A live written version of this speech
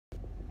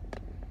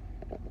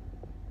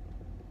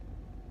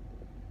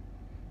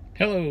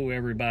Hello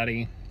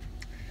everybody,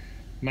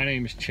 my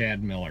name is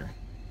Chad Miller.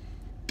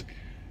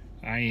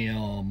 I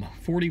am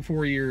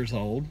 44 years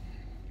old,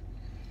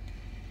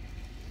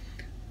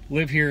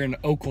 live here in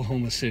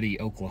Oklahoma City,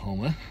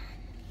 Oklahoma,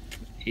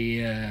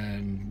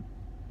 and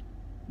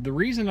the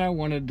reason I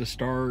wanted to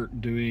start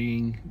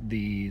doing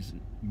these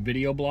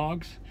video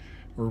blogs,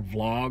 or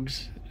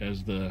vlogs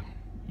as the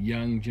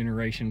young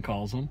generation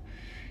calls them,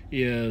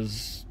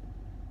 is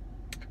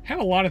have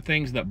a lot of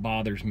things that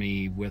bothers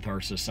me with our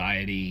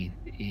society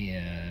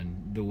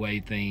and the way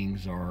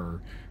things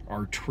are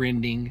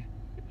trending,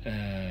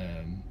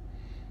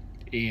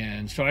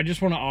 and so I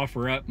just want to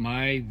offer up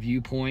my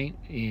viewpoint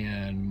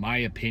and my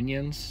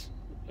opinions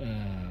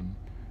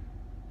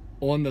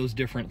on those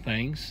different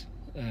things.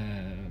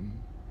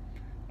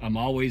 I'm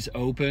always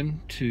open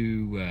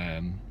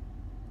to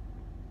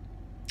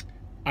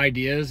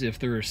ideas if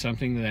there is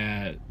something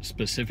that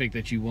specific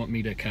that you want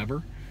me to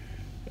cover.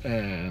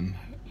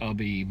 I'll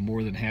be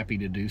more than happy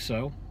to do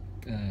so.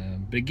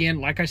 But again,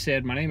 like I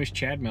said, my name is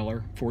Chad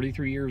Miller,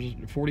 44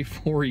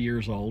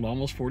 years old,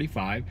 almost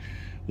 45.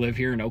 Live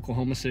here in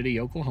Oklahoma City,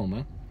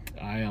 Oklahoma.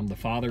 I am the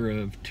father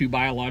of 2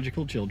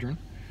 biological children.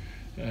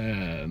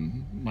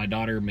 My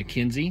daughter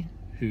Mackenzie,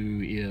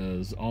 who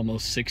is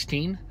almost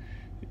 16,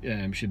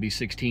 should be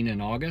 16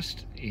 in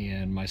August,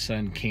 and my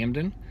son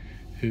Camden,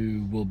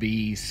 who will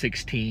be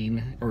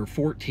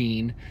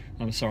 14,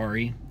 I'm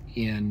sorry,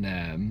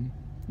 in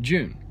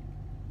June.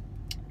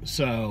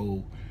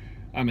 So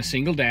I'm a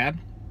single dad,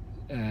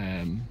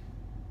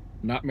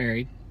 not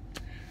married.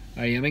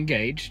 I am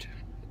engaged,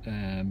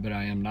 but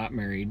I am not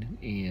married,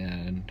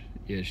 and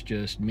it's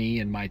just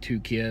me and my 2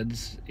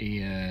 kids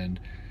and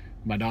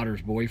my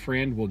daughter's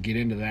boyfriend. We'll get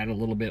into that a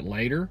little bit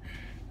later,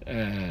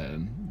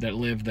 that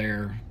live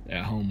there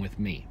at home with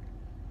me.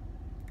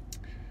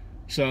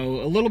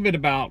 So a little bit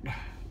about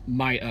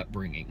my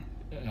upbringing.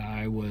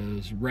 I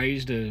was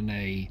raised in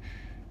a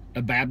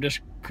Baptist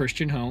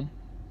Christian home,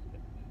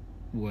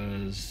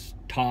 was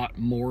taught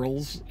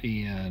morals,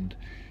 and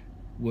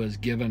was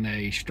given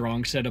a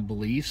strong set of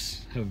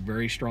beliefs, a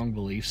very strong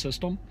belief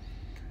system.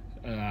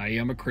 I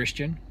am a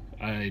Christian.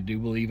 I do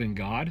believe in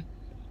God.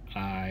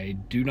 I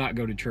do not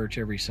go to church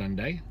every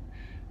Sunday.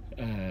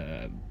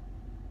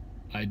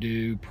 I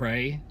do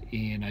pray,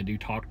 and I do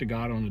talk to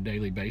God on a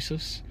daily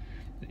basis,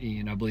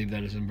 and I believe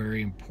that is a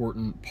very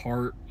important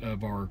part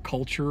of our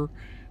culture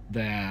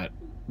that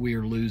we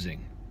are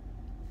losing.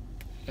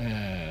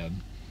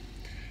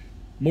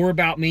 More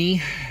about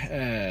me.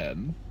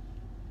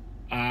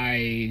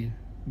 I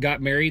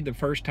got married the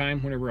first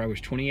time whenever I was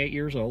 28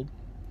 years old,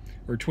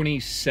 or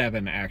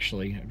 27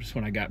 actually. Just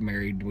when I got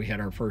married, we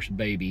had our first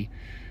baby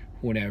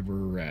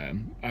whenever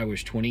I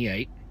was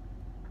 28.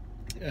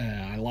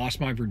 I lost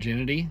my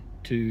virginity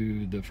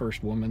to the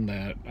first woman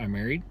that I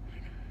married,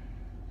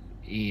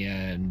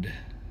 and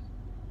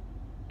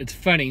it's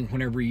funny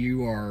whenever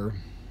you are,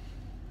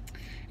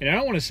 and I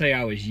don't want to say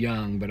I was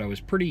young, but I was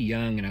pretty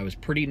young and I was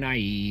pretty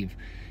naive.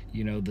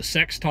 You know, the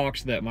sex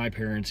talks that my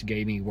parents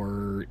gave me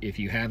were, if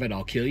you have it,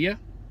 I'll kill you.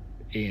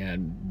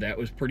 And that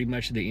was pretty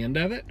much the end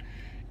of it.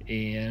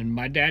 And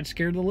my dad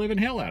scared the living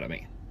hell out of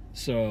me,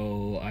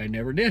 so I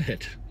never did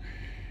it.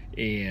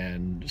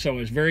 And so I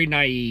was very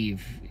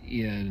naive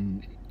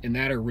in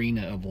that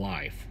arena of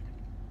life.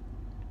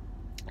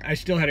 I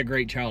still had a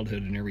great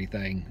childhood and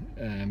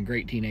everything,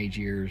 great teenage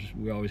years.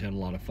 We always had a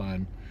lot of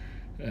fun.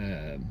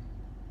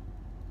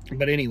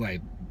 But anyway,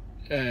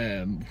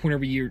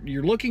 whenever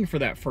you're looking for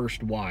that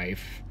first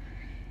wife,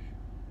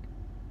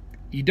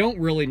 you don't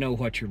really know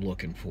what you're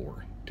looking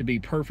for, to be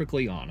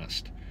perfectly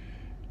honest.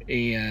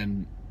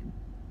 And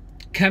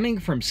coming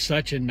from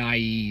such a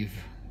naive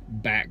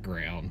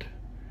background,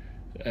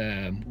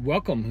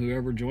 welcome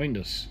whoever joined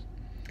us.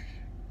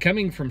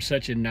 Coming from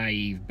such a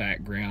naive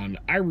background,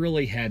 I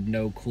really had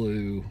no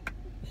clue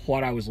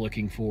what I was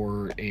looking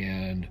for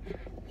and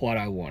what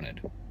I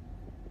wanted.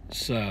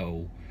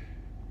 So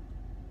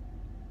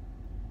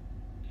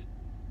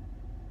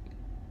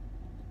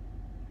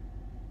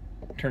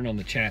turn on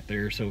the chat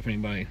there, so if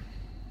anybody,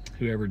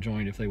 whoever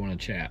joined, if they want to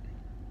chat.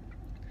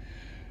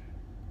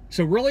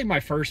 So really my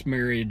first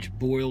marriage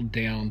boiled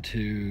down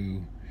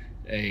to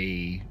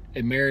a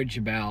marriage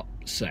about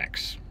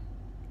sex.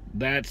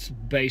 That's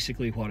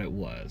basically what it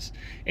was,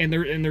 and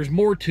there's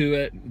more to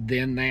it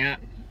than that,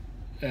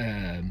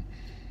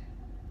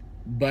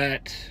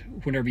 but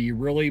whenever you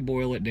really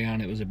boil it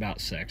down, it was about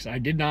sex. I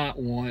did not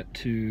want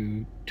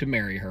to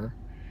marry her,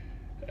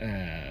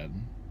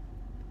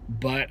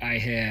 but I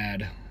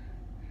had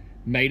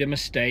made a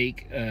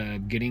mistake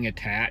of getting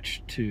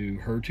attached to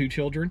her 2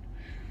 children,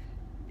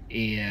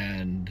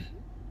 and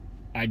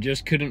I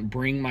just couldn't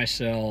bring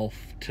myself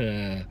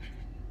to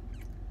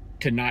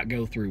not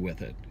go through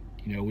with it.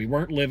 You know, we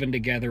weren't living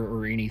together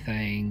or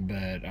anything,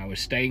 but I was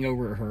staying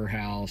over at her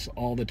house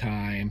all the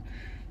time.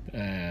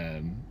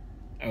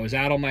 I was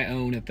out on my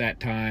own at that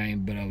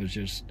time, but I was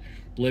just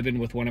living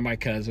with one of my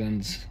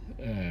cousins,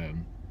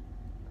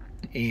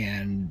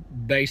 and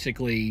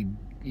basically,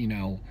 you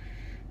know,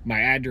 my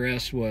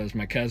address was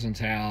my cousin's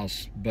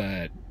house,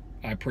 but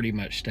I pretty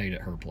much stayed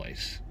at her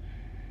place.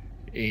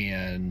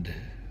 and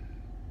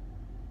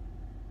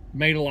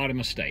made a lot of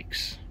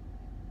mistakes.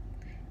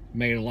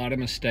 Made a lot of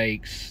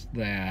mistakes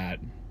that,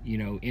 you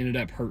know, ended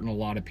up hurting a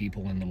lot of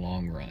people in the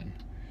long run.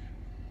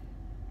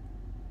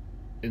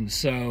 And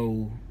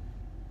so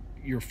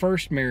your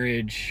first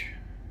marriage,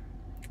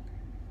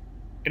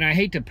 and I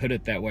hate to put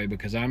it that way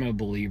because I'm a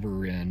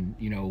believer in,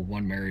 you know,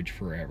 one marriage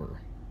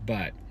forever.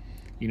 But,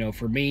 you know,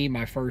 for me,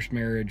 my first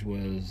marriage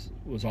was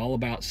all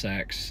about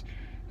sex,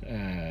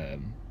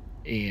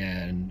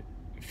 and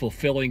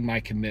fulfilling my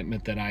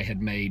commitment that I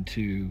had made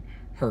to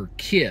her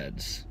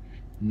kids,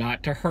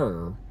 not to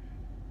her,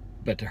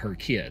 but to her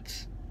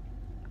kids.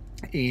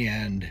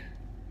 And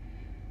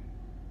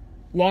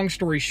long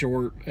story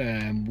short,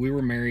 we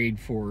were married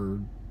for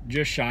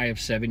just shy of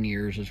 7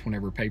 years. Is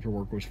whenever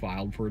paperwork was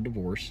filed for a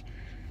divorce.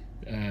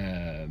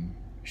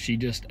 She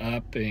just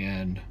up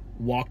and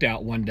walked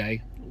out one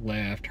day,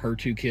 left her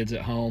 2 kids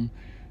at home,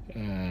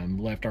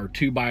 left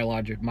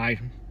my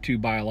 2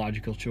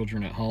 biological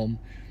children at home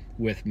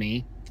with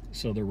me.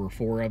 So there were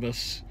 4 of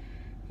us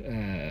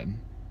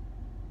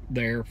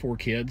there, 4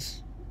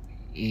 kids,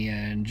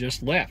 and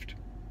just left.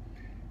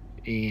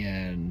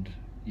 And,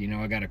 you know,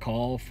 I got a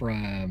call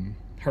from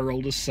her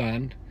oldest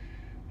son,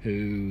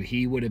 who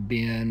he would have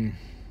been,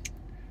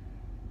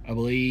 I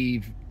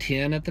believe,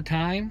 10 at the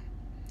time,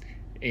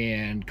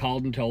 and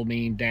called and told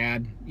me,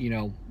 Dad, you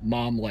know,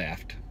 Mom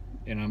left.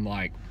 And I'm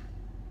like,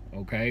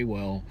 okay,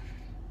 well,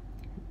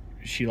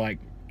 she like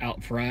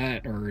out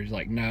front? Or he's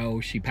like, no,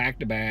 she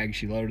packed a bag,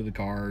 she loaded the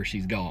car,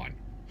 she's gone.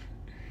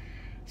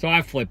 So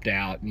I flipped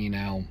out, you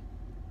know.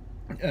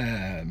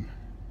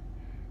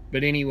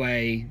 But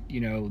anyway,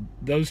 you know,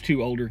 those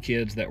 2 older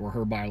kids that were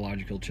her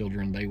biological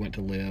children, they went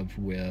to live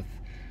with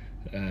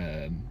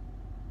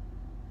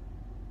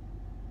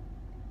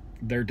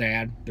their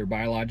dad, their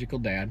biological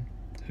dad,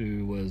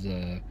 who was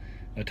a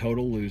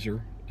total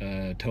loser,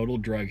 a total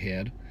drug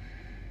head.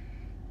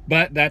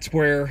 But that's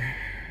where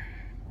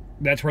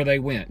they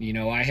went. You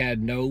know, I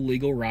had no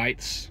legal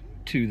rights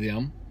to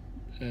them.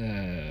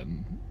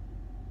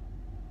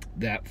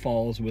 That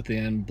falls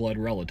within blood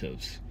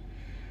relatives.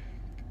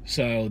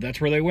 So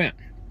that's where they went.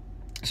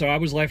 So I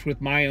was left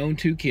with my own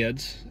 2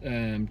 kids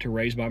to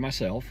raise by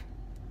myself.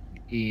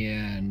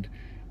 And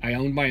I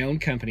owned my own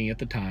company at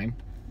the time,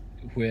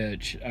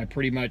 which I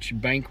pretty much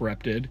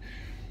bankrupted,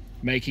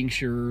 making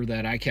sure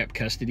that I kept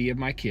custody of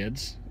my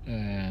kids,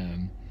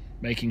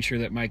 making sure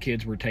that my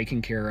kids were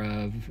taken care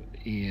of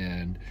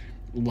and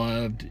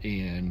loved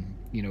and,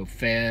 you know,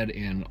 fed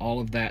and all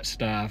of that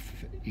stuff.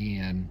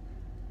 And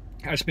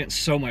I spent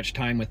so much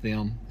time with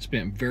them,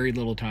 spent very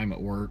little time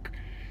at work,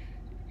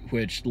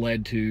 which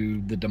led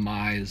to the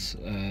demise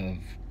of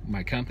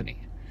my company.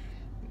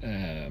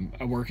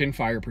 I work in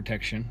fire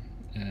protection,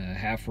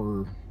 have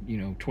for, you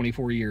know,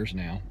 24 years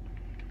now.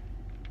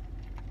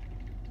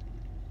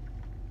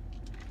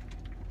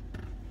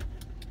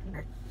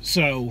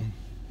 So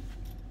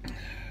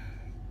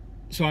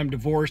I'm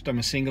divorced. I'm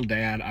a single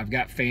dad. I've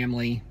got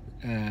family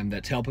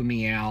that's helping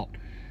me out,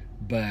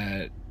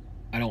 but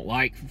I don't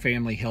like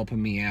family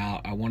helping me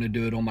out. I want to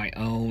do it on my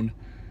own.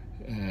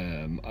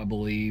 I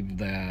believe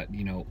that,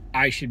 you know,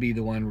 I should be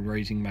the one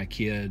raising my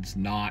kids,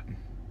 not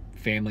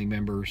family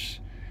members.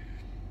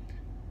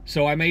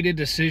 So I made a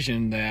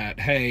decision that,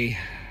 hey,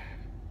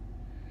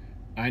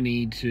 I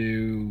need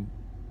to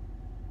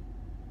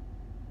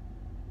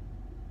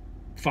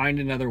find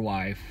another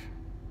wife,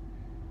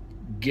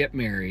 get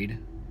married,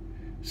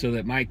 so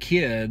that my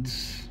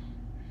kids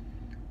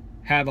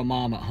have a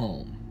mom at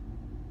home.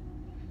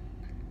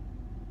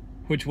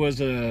 Which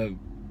was a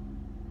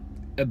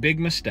big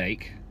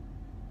mistake.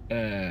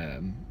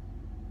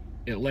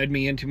 It led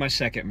me into my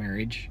second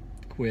marriage,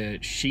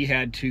 which she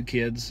had 2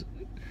 kids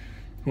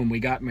when we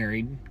got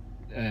married.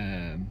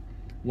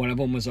 One of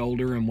them was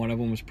older, and one of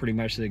them was pretty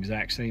much the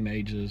exact same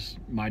age as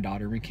my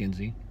daughter,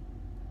 Mackenzie.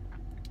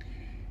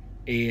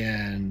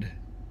 And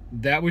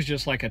that was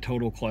just like a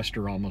total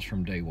cluster almost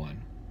from day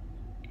one.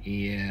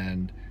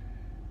 And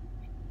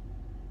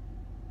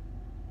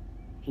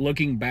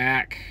looking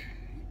back,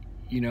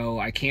 you know,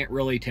 I can't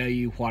really tell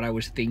you what I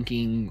was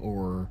thinking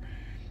or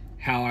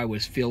how I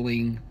was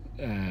feeling.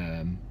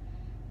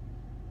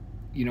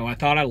 You know, I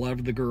thought I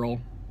loved the girl,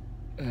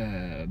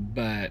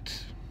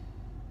 but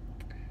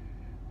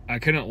I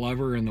couldn't love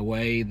her in the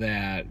way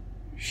that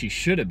she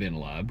should have been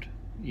loved,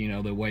 you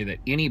know, the way that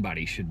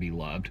anybody should be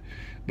loved,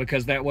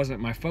 because that wasn't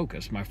my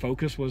focus. My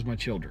focus was my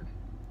children.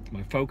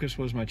 My focus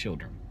was my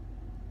children.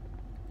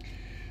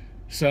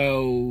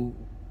 So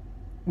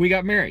we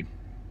got married,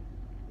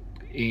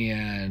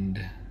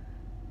 and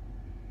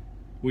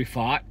we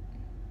fought.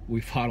 We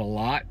fought a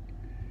lot.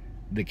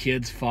 The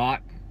kids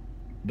fought.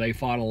 They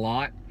fought a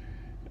lot.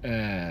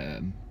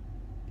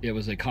 It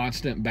was a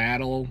constant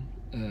battle,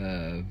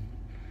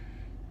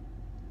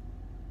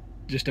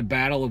 just a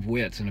battle of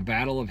wits and a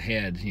battle of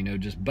heads, you know,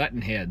 just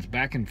button heads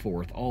back and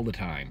forth all the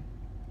time.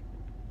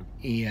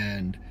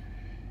 And,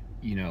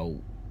 you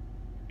know,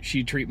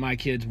 she'd treat my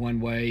kids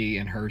one way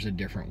and hers a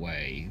different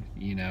way,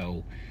 you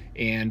know.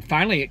 And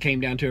finally it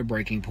came down to a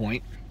breaking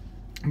point.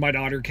 My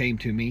daughter came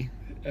to me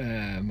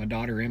my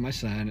daughter and my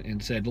son,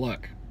 and said,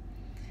 look,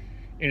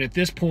 and at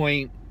this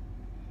point,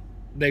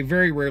 they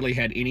very rarely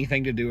had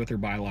anything to do with their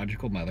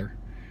biological mother.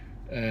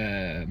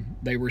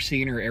 They were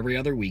seeing her every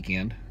other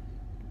weekend.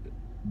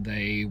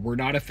 They were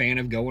not a fan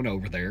of going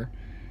over there.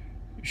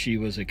 She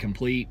was a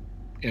complete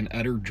and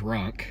utter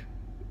drunk.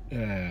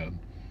 And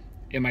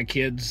my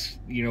kids,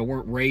 you know,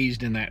 weren't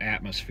raised in that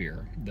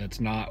atmosphere. That's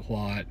not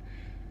what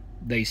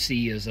they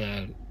see as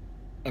a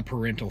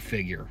parental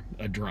figure,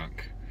 a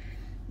drunk.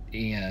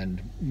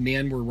 And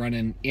men were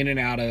running in and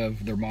out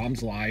of their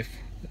mom's life.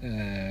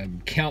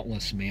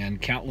 Countless men,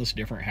 countless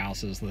different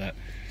houses that,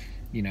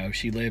 you know,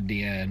 she lived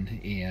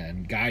in,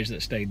 and guys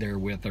that stayed there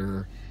with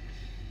her.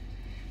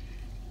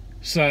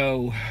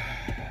 So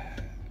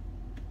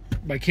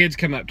my kids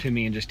come up to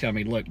me and just tell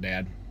me, look,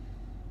 Dad,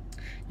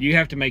 you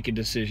have to make a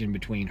decision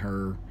between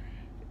her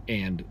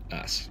and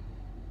us.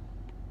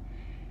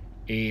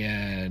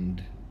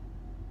 And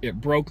it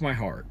broke my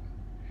heart.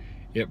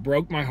 It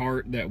broke my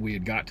heart that we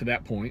had got to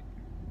that point.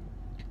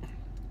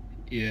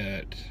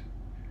 It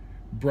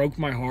broke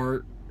my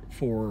heart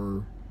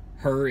for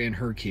her and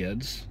her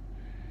kids.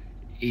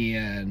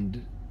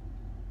 And,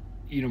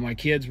 you know, my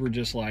kids were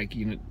just like,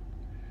 you know,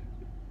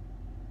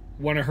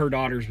 one of her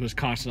daughters was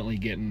constantly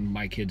getting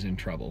my kids in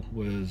trouble,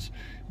 was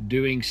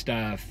doing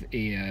stuff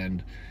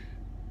and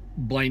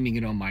blaming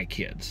it on my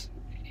kids.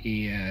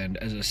 And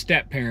as a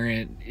step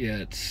parent,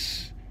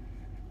 it's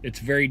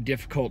very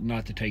difficult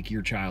not to take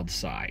your child's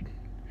side.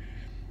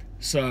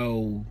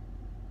 So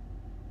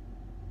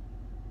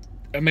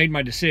I made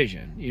my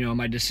decision. You know,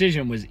 my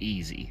decision was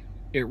easy.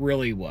 It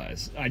really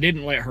was. I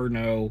didn't let her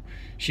know.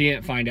 She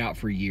didn't find out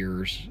for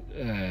years.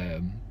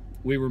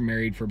 We were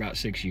married for about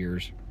 6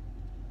 years.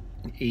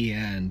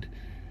 And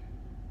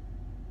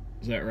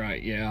is that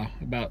right? Yeah,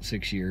 about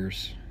 6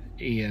 years.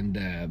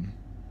 And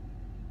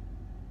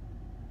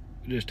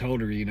just told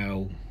her, you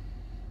know,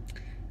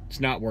 it's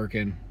not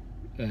working.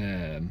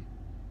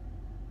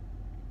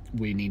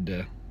 We need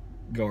to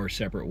go our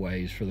separate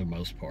ways for the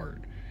most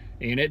part.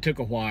 And it took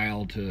a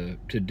while to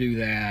do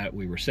that.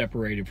 We were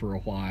separated for a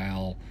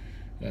while.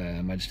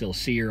 I'd still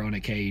see her on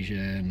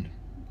occasion.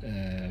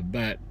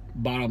 But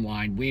bottom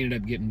line, we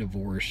ended up getting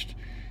divorced.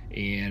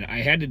 And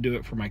I had to do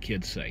it for my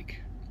kids' sake.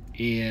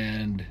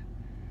 And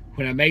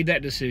when I made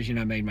that decision,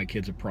 I made my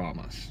kids a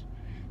promise.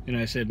 And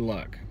I said,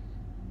 look,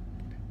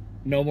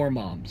 no more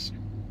moms.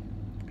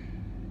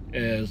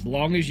 As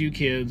long as you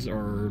kids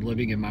are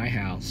living in my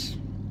house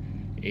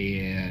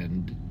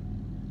and,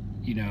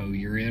 you know,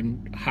 you're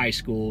in high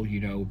school,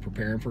 you know,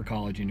 preparing for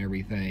college and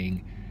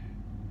everything,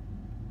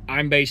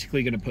 I'm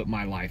basically going to put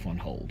my life on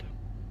hold.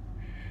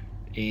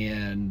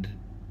 And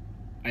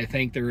I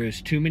think there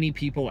is too many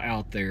people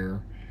out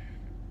there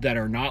that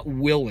are not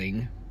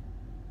willing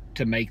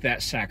to make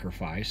that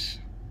sacrifice.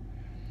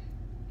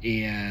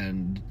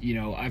 And, you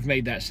know, I've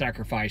made that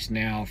sacrifice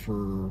now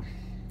for,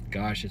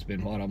 gosh, it's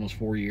been what, almost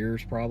 4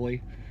 years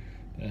probably.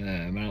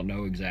 I don't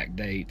know exact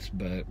dates,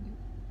 but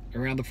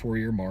around the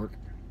 4-year mark.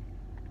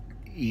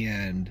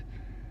 And,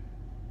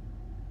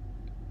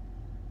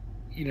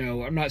 you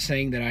know, I'm not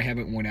saying that I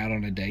haven't went out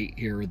on a date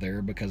here or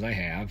there, because I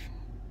have,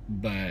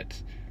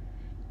 but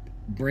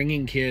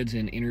bringing kids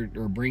and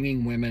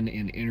bringing women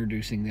and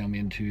introducing them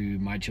into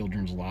my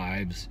children's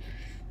lives,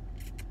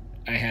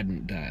 I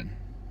hadn't done.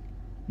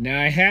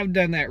 Now, I have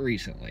done that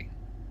recently,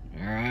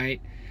 all right?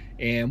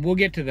 And we'll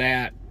get to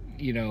that,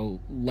 you know,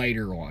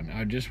 later on.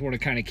 I just want to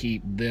kind of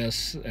keep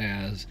this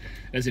as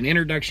an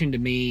introduction to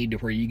me, to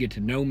where you get to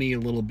know me a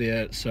little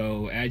bit.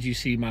 So as you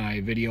see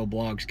my video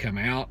blogs come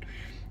out,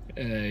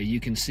 you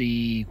can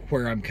see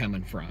where I'm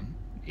coming from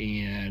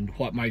and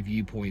what my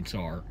viewpoints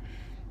are.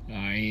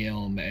 I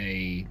am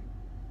a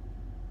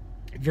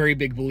very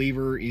big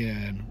believer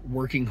in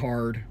working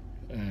hard.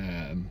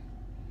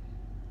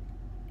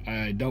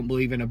 I don't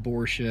believe in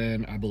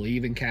abortion. I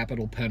believe in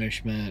capital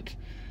punishment.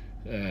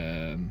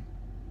 I'm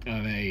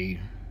a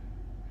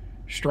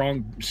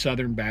strong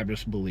Southern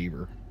Baptist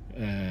believer.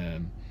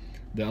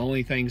 The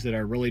only things that I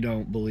really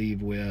don't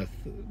believe with,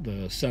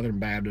 the Southern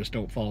Baptists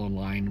don't fall in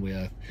line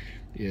with,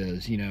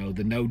 is, you know,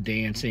 the no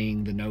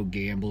dancing, the no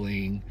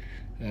gambling.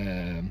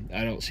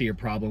 I don't see a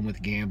problem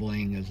with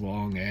gambling as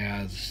long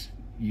as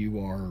you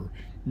are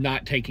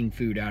not taking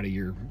food out of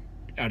your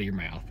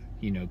mouth.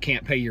 You know,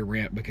 can't pay your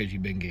rent because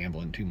you've been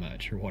gambling too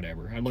much or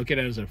whatever. I look at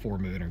it as a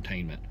form of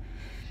entertainment.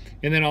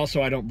 And then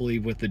also, I don't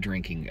believe with the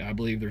drinking. I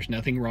believe there's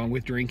nothing wrong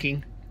with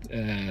drinking.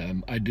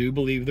 I do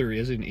believe there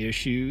is an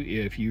issue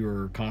if you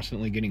are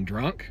constantly getting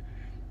drunk.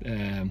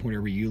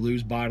 Whenever you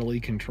lose bodily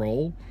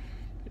control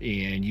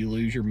and you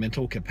lose your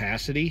mental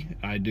capacity,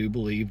 I do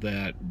believe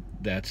that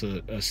that's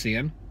a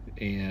sin,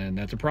 and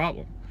that's a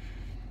problem.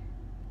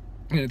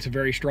 And it's a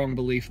very strong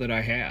belief that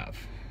I have.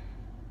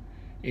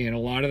 And a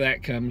lot of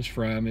that comes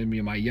from,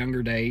 in my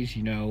younger days,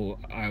 you know,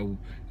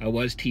 I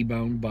was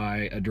T-boned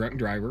by a drunk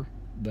driver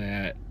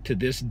that to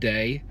this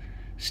day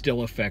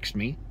still affects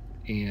me.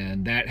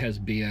 And that has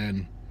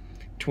been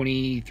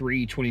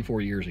 23,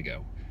 24 years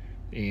ago.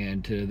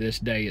 And to this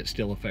day, it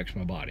still affects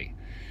my body.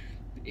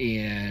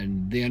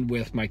 And then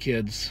with my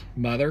kid's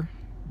mother,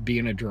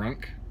 being a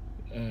drunk.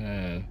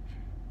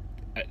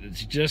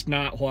 It's just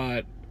not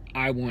what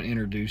I want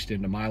introduced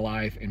into my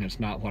life, and it's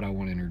not what I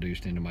want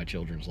introduced into my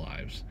children's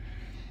lives.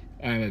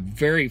 I'm a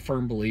very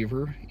firm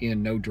believer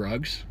in no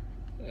drugs.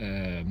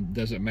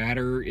 Doesn't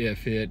matter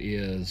if it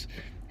is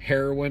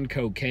heroin,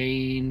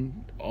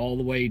 cocaine, all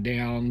the way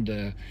down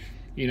to,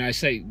 you know, I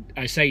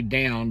say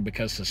down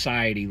because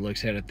society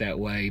looks at it that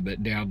way,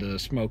 but down to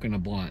smoking a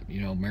blunt,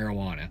 you know,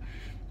 marijuana.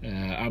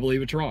 I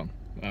believe it's wrong.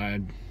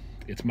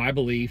 It's my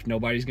belief.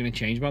 Nobody's going to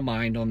change my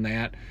mind on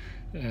that.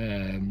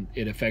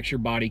 It affects your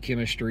body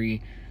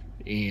chemistry,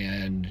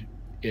 and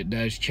it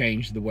does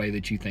change the way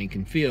that you think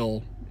and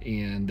feel,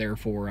 and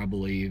therefore I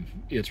believe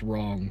it's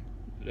wrong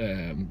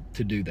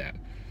to do that.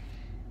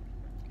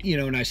 You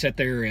know, and I sit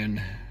there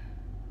and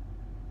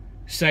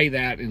say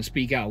that and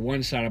speak out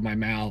one side of my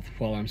mouth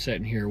while I'm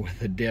sitting here with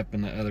a dip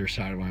in the other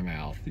side of my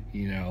mouth,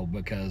 you know,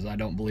 because I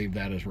don't believe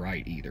that is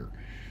right either.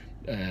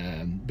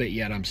 But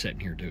yet I'm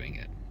sitting here doing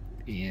it.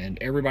 And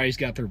everybody's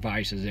got their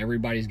vices,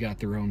 everybody's got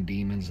their own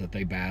demons that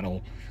they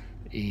battle,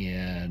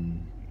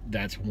 and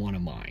that's one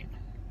of mine,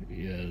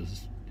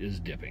 is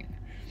dipping.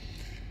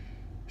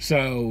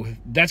 So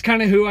that's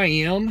kind of who I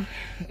am.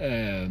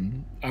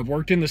 I've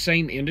worked in the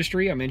same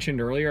industry. I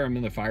mentioned earlier I'm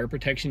in the fire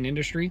protection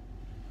industry.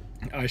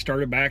 I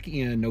started back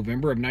in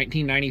November of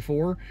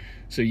 1994,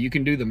 so you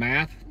can do the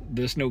math.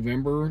 This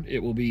November it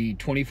will be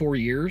 24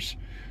 years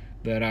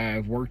that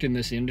I've worked in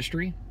this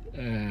industry.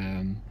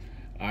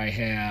 I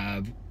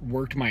have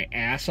worked my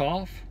ass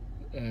off.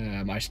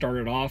 I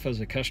started off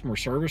as a customer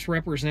service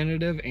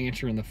representative,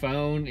 answering the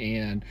phone,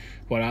 and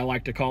what I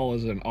like to call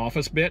as an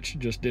office bitch,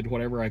 just did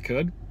whatever I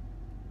could.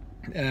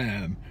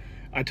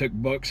 I took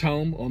books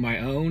home on my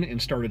own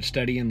and started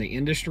studying the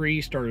industry,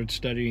 started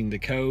studying the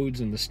codes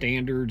and the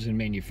standards and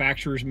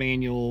manufacturer's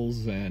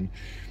manuals and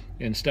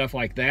stuff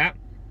like that,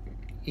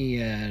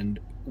 and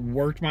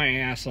worked my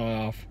ass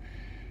off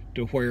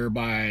to where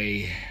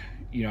by,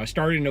 you know, I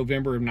started in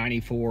November of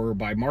 94.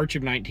 By March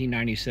of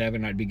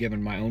 1997, I'd be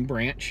given my own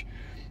branch,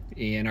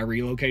 and I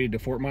relocated to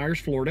Fort Myers,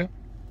 Florida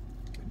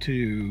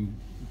to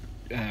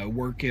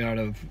work out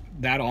of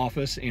that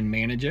office and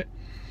manage it.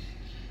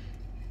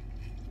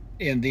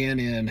 And then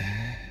in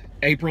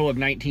April of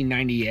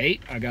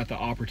 1998, I got the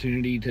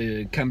opportunity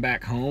to come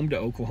back home to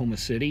Oklahoma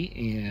City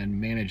and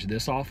manage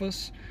this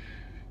office.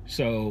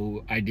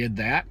 So I did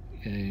that,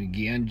 and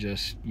again,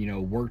 just, you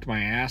know, worked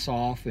my ass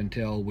off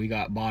until we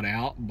got bought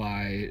out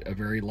by a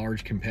very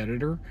large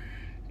competitor.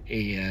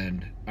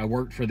 And I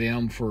worked for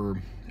them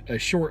for a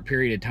short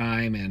period of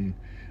time, and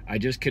I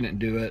just couldn't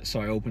do it,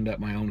 so I opened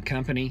up my own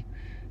company.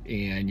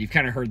 And you've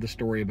kind of heard the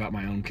story about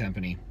my own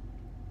company.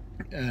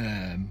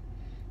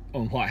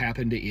 On what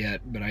happened to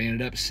it, but I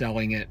ended up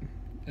selling it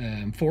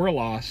for a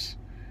loss,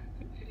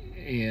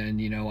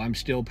 and, you know, I'm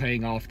still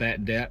paying off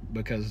that debt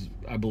because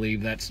I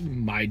believe that's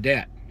my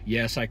debt.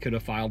 Yes, I could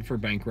have filed for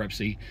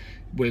bankruptcy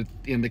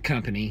within the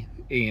company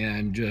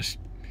and just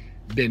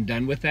been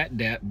done with that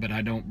debt, but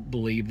I don't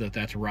believe that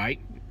that's right,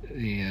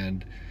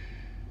 and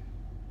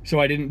so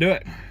I didn't do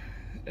it.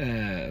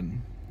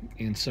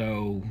 And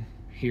so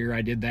here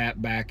I did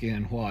that back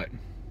in what?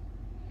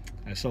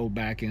 I sold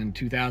back in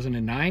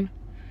 2009.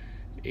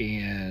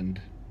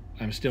 And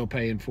I'm still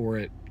paying for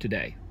it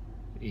today.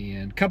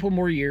 And a couple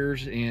more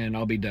years and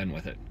I'll be done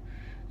with it.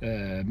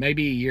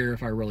 Maybe a year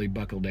if I really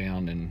buckle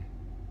down,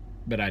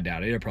 but I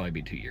doubt it. It'll probably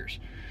be 2 years.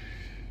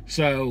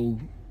 So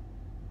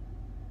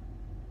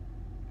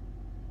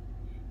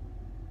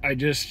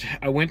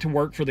I went to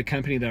work for the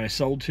company that I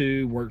sold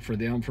to, worked for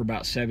them for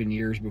about 7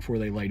 years before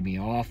they laid me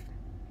off.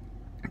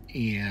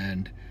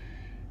 And,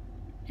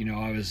 you know,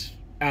 I was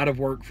out of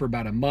work for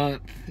about a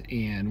month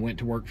and went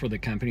to work for the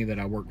company that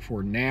I work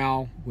for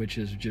now, which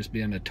has just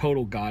been a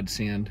total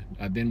godsend.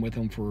 I've been with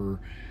them for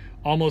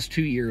almost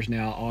 2 years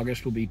now.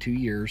 August will be 2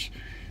 years,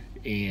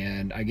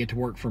 and I get to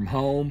work from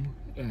home,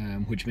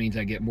 which means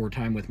I get more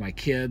time with my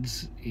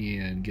kids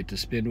and get to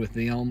spend with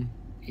them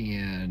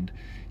and,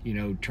 you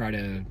know, try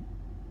to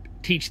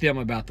teach them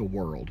about the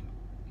world.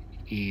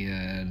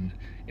 And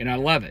I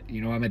love it.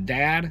 You know, I'm a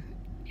dad.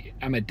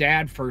 I'm a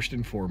dad first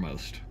and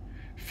foremost.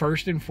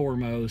 First and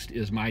foremost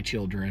is my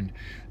children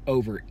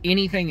over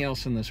anything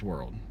else in this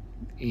world.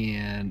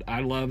 And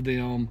I love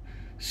them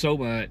so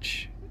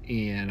much,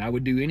 and I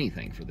would do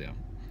anything for them.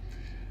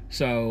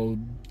 So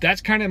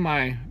that's kind of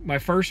my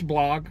first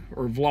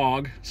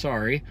vlog,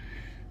 sorry.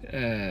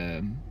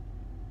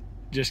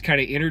 Just kind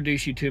of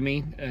introduce you to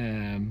me.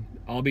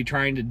 I'll be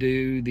trying to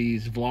do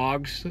these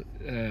vlogs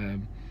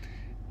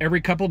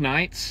every couple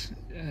nights.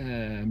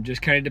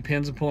 Just kind of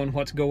depends upon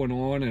what's going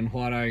on and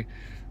what I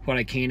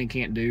can and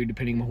can't do,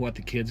 depending on what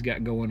the kids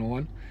got going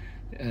on.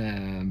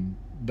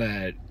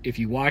 But if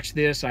you watch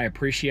this, I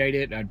appreciate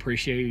it. I'd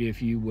appreciate it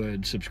if you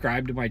would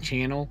subscribe to my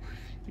channel,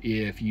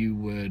 if you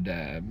would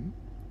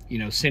you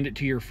know, send it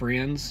to your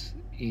friends,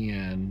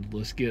 and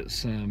let's get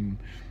some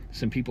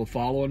people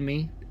following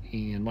me.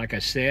 And like I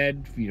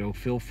said, you know,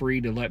 feel free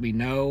to let me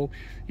know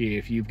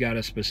if you've got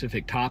a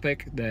specific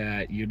topic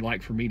that you'd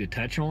like for me to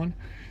touch on.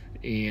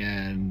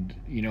 And,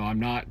 you know, I'm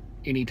not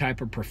any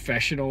type of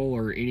professional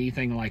or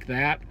anything like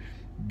that,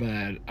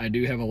 but I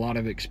do have a lot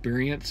of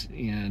experience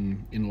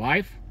in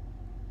life,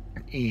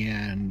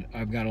 and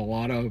I've got a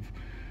lot of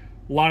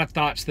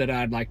thoughts that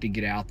I'd like to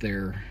get out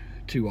there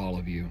to all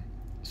of you.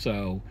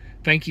 So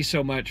thank you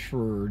so much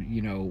for,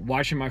 you know,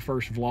 watching my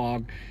first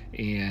vlog,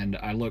 and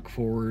I look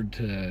forward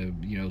to,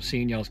 you know,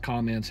 seeing y'all's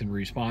comments and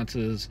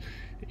responses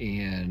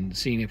and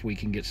seeing if we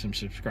can get some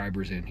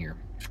subscribers in here.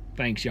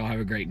 Thanks, y'all. Have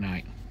a great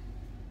night.